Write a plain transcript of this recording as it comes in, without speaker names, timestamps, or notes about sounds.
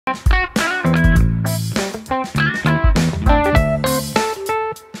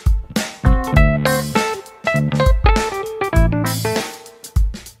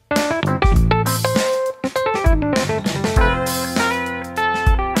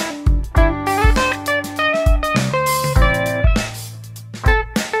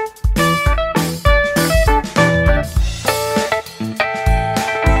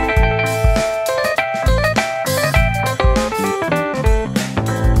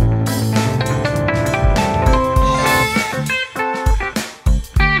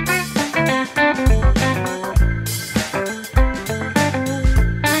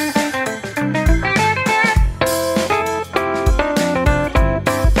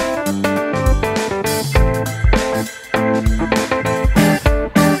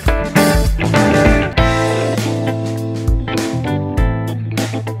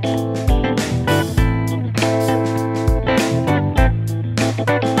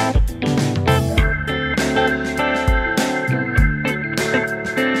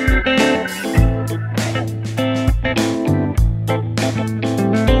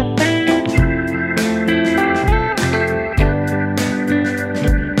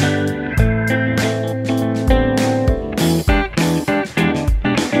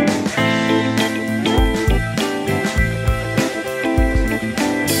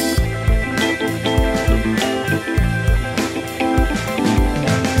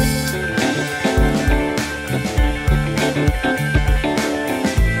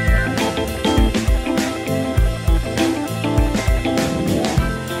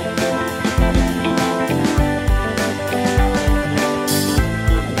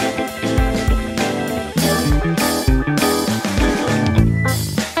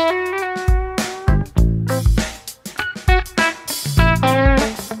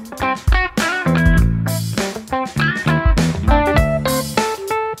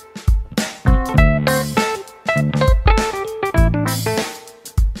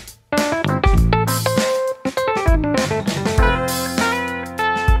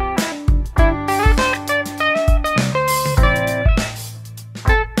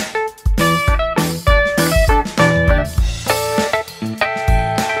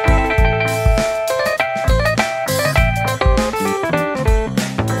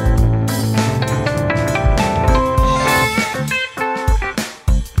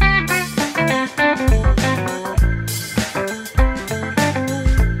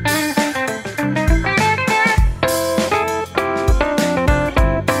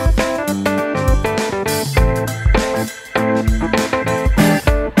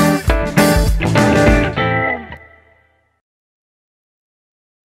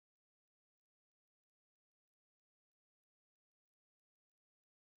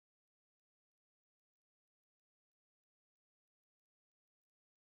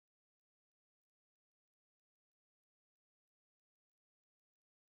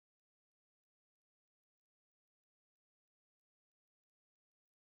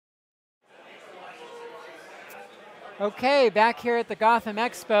Okay, back here at the Gotham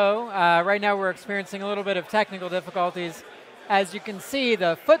Expo. Right now we're experiencing a little bit of technical difficulties. As you can see,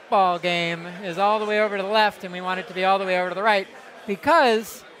 the football game is all the way over to the left, and we want it to be all the way over to the right,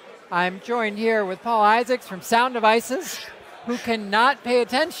 because I'm joined here with Paul Isaacs from Sound Devices, who cannot pay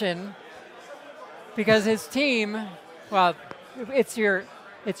attention because his team, well, it's your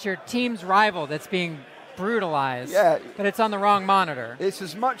team's rival that's being brutalized, but it's on the wrong monitor. It's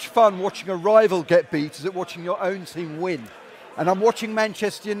as much fun watching a rival get beat as it watching your own team win. And I'm watching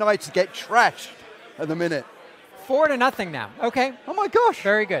Manchester United get trashed at the minute. 4-0 now. Okay. Oh my gosh.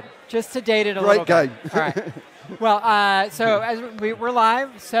 Very good. Just to date it a little bit. Great game. All right. Well, so as we're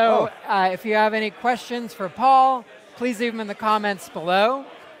live, so if you have any questions for Paul, please leave them in the comments below.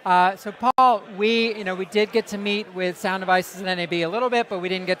 So Paul, we did get to meet with Sound Devices and NAB a little bit, but we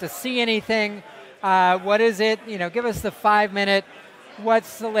didn't get to see anything. What is it? Give us the 5-minute.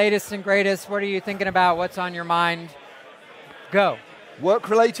 What's the latest and greatest? What are you thinking about? What's on your mind? Go. Work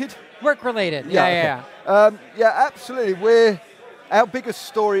related? Work related. Yeah. Yeah, absolutely. Our biggest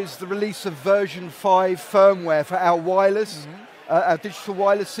story is the release of version 5 firmware for our wireless, our digital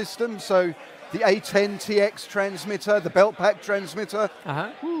wireless system. So the A10TX transmitter, the belt pack transmitter.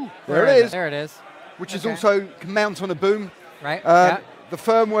 There it is. There it is. Which is also can mount on a boom. Right. The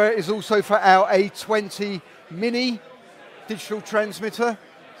firmware is also for our A20 mini digital transmitter,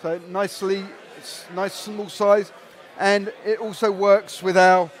 so nice small size, and it also works with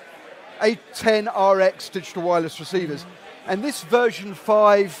our A10RX digital wireless receivers. And this version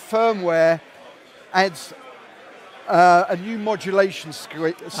 5 firmware adds a new modulation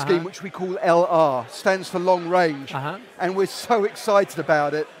scheme, which we call LR, stands for long range, and we're so excited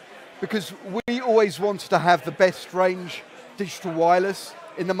about it because we always wanted to have the best range digital wireless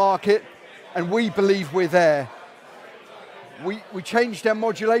in the market, and we believe we're there. We changed our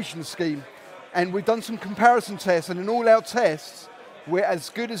modulation scheme, and we've done some comparison tests, and in all our tests, we're as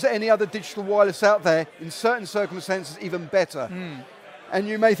good as any other digital wireless out there, in certain circumstances even better. And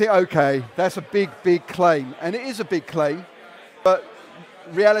you may think, okay, that's a big, big claim, and it is a big claim, but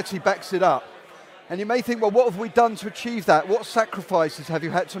reality backs it up. And you may think, well, what have we done to achieve that? What sacrifices have you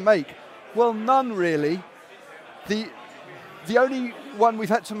had to make? Well, none really. The only one we've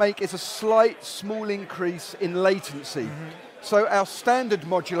had to make is a slight, small increase in latency. So our standard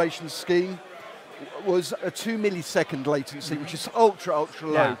modulation scheme was a 2 millisecond latency, which is ultra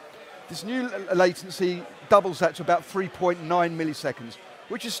low. This new latency doubles that to about 3.9 milliseconds,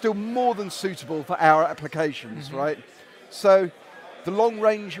 which is still more than suitable for our applications, right? So the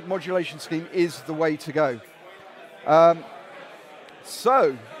long-range modulation scheme is the way to go.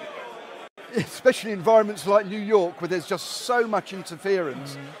 Especially in environments like New York, where there's just so much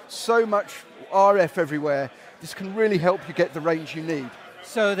interference, so much RF everywhere, this can really help you get the range you need.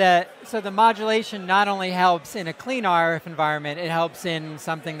 So the modulation not only helps in a clean RF environment, it helps in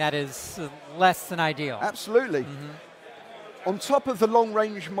something that is less than ideal. Absolutely. On top of the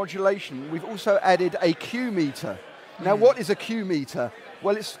long-range modulation, we've also added a Q meter. Now, what is a Q meter?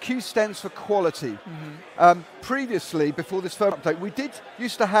 Well, Q stands for quality. Previously, before this firmware update, we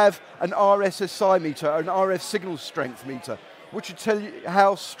used to have an RSSI meter, an RF signal strength meter, which would tell you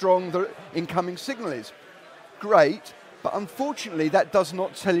how strong the incoming signal is. Great, but unfortunately, that does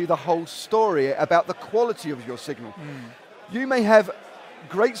not tell you the whole story about the quality of your signal. You may have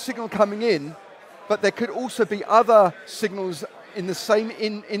great signal coming in, but there could also be other signals in the same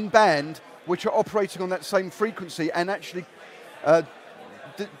in band which are operating on that same frequency and actually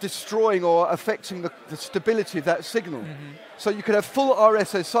destroying or affecting the stability of that signal. So you could have full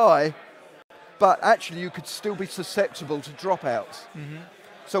RSSI, but actually you could still be susceptible to dropouts.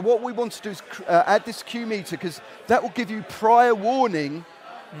 So what we want to do is add this Q meter, because that will give you prior warning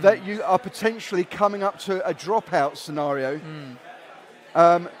that you are potentially coming up to a dropout scenario,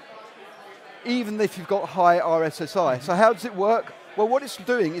 even if you've got high RSSI. So how does it work? Well, what it's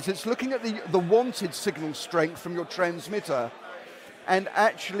doing is it's looking at the wanted signal strength from your transmitter, and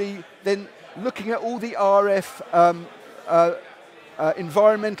actually then looking at all the RF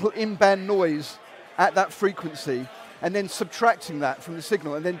environmental in-band noise at that frequency, and then subtracting that from the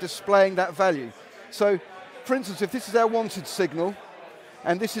signal, and then displaying that value. So, for instance, if this is our wanted signal,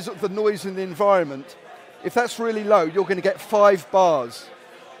 and this is the noise in the environment, if that's really low, you're going to get 5 bars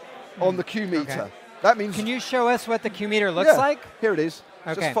on the Q meter. That means... Can you show us what the Q meter looks like? Here it is.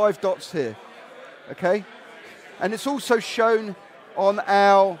 Just 5 dots here. Okay? And it's also shown on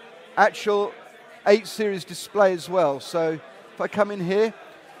our actual 8 series display as well. So if I come in here,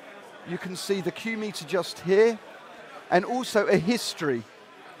 you can see the Q meter just here, and also a history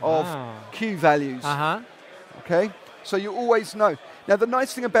of Q values. Okay? So you always know. Now, the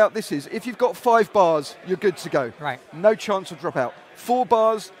nice thing about this is, if you've got 5 bars, you're good to go. Right. No chance of dropout. 4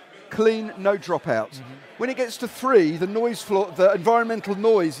 bars, clean, no dropouts. When it gets to 3, the noise floor, the environmental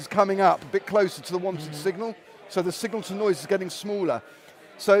noise is coming up a bit closer to the wanted signal, so the signal to noise is getting smaller.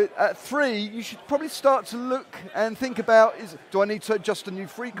 So at 3, you should probably start to look and think about, do I need to adjust a new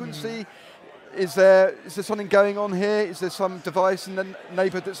frequency? Is there something going on here? Is there some device in the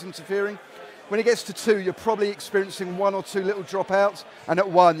neighborhood that's interfering? When it gets to 2, you're probably experiencing 1 or 2 little dropouts, and at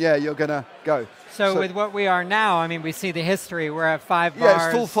 1, yeah, you're going to go. So with what we are now, I mean, we see the history. We're at 5 bars. Yeah,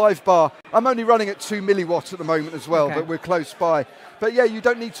 it's full 5 bar. I'm only running at 2 milliwatt at the moment as well, but we're close by. But yeah, you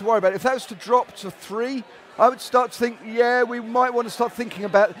don't need to worry about it. If that was to drop to 3, I would start to think, yeah, we might want to start thinking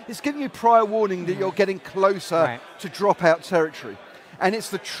about, it's giving you prior warning that you're getting closer to dropout territory. And it's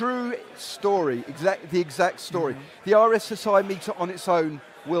the true story, the exact story. The RSSI meter on its own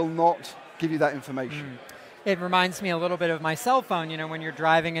will not give you that information. It reminds me a little bit of my cell phone. You know, when you're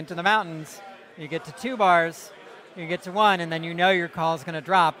driving into the mountains, you get to 2 bars, you get to 1, and then you know your call is going to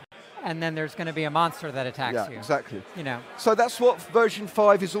drop, and then there's going to be a monster that attacks you. Yeah, exactly. You know. So that's what version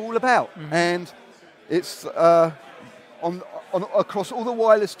 5 is all about, and it's across all the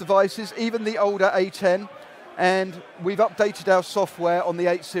wireless devices, even the older A10, and we've updated our software on the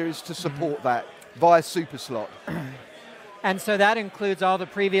 8 series to support that via SuperSlot. And so that includes all the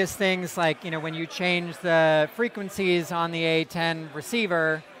previous things, like, you know, when you change the frequencies on the A10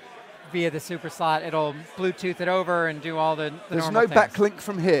 receiver via the SuperSlot, it'll Bluetooth it over and do all the There's normal no things. backlink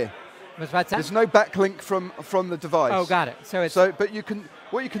from here. What's that? There's no backlink from the device. Oh, got it. So it's but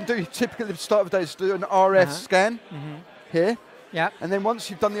what you can do typically at the start of the day is do an RF scan here. Yeah. And then once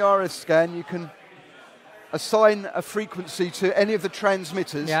you've done the RF scan, you can assign a frequency to any of the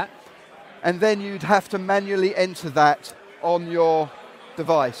transmitters. Yeah. And then you'd have to manually enter that on your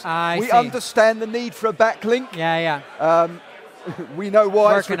device. I see. Understand the need for a backlink. Yeah. We know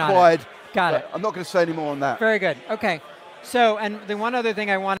why it's required. Got it. I'm not going to say any more on that. Very good. Okay. So, and the one other thing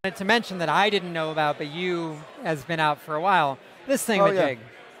I wanted to mention that I didn't know about, but you has been out for a while, this thingamajig.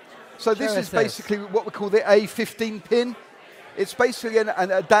 So this is basically what we call the A15 pin. It's basically an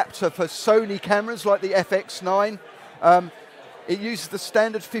adapter for Sony cameras like the FX9. It uses the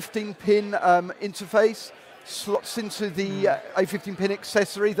standard 15-pin interface, slots into the A15 pin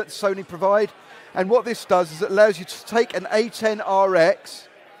accessory that Sony provide. And what this does is it allows you to take an A10RX,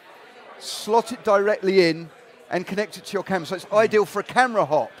 slot it directly in, and connect it to your camera. So it's ideal for a camera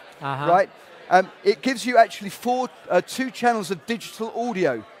hop, right? It gives you actually 2 channels of digital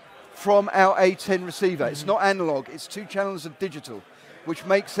audio from our A10 receiver. It's not analog, it's 2 channels of digital, which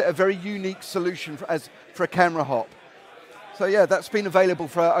makes it a very unique solution for a camera hop. So yeah, that's been available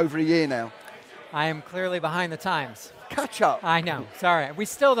for over a year now. I am clearly behind the times. Catch up. I know, sorry. We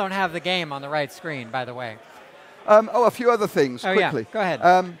still don't have the game on the right screen, by the way. A few other things, quickly. Yeah, go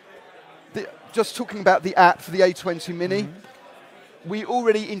ahead. Just talking about the app for the A20 Mini, we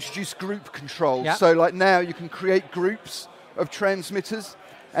already introduced group control. Yep. So like now you can create groups of transmitters,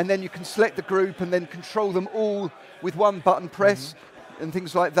 and then you can select the group and then control them all with one button press and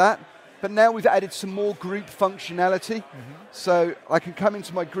things like that. But now we've added some more group functionality. So I can come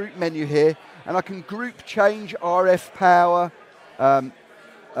into my group menu here, and I can group change RF power,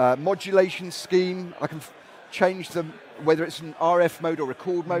 modulation scheme. I can change them, whether it's an RF mode or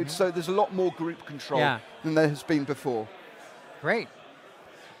record mode. So there's a lot more group control than there has been before. Great.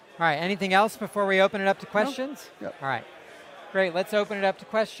 All right, anything else before we open it up to questions? No. Yep. All right. Great, let's open it up to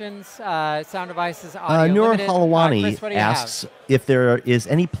questions. Sound devices, audio Noor limited. Halawani Chris, what do you asks if there is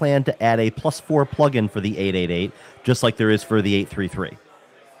any plan to add a +4 plugin for the 888, just like there is for the 833.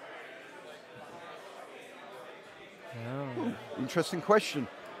 Interesting question.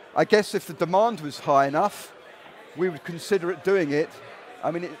 I guess if the demand was high enough, we would consider it doing it. I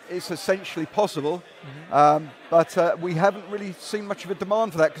mean, it's essentially possible, but we haven't really seen much of a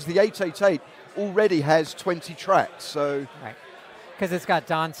demand for that because the 888 already has 20 tracks. So, right, because it's got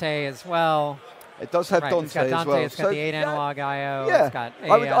Dante as well. It does have Dante, it's got as well. It's got the 8 analog I/O. Yeah, It's got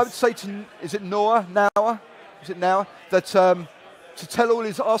AAS. I would say is it Noah that to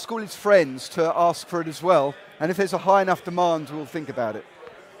ask all his friends to ask for it as well. And if there's a high enough demand, we'll think about it.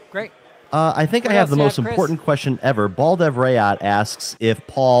 Great. I think I have the most important question ever. Baldev Rayat asks if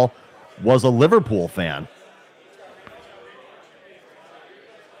Paul was a Liverpool fan.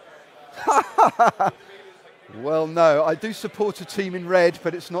 Well, no. I do support a team in red,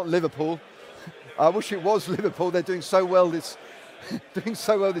 but it's not Liverpool. I wish it was Liverpool. They're doing so well this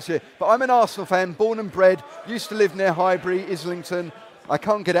year. But I'm an Arsenal fan, born and bred, used to live near Highbury, Islington. I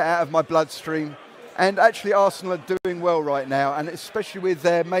can't get it out of my bloodstream. And actually, Arsenal are doing well right now, and especially with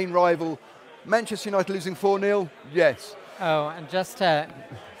their main rival, Manchester United losing 4-0, yes. Oh, and just to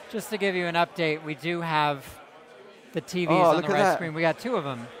give you an update, we do have the TVs on the right screen. We got 2 of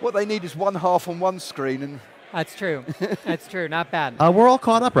them. What they need is one half on one screen. And that's true. That's true. Not bad. We're all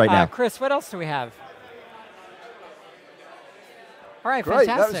caught up right now. Chris, what else do we have? All right, great,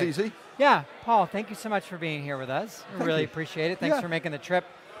 fantastic. that was easy. Yeah, Paul, thank you so much for being here with us. We really appreciate it. Thanks for making the trip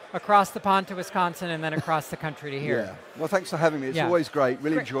across the pond to Wisconsin and then across the country to here. Yeah. Well, thanks for having me. It's always great.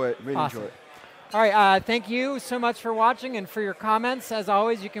 Really enjoy it. Really enjoy it. All right, thank you so much for watching and for your comments. As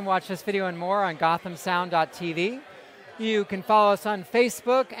always, you can watch this video and more on GothamSound.tv. You can follow us on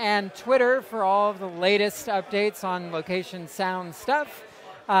Facebook and Twitter for all of the latest updates on location sound stuff.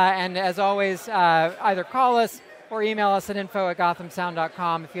 And as always, either call us or email us at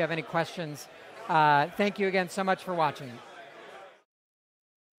info@gothamsound.com if you have any questions. Thank you again so much for watching.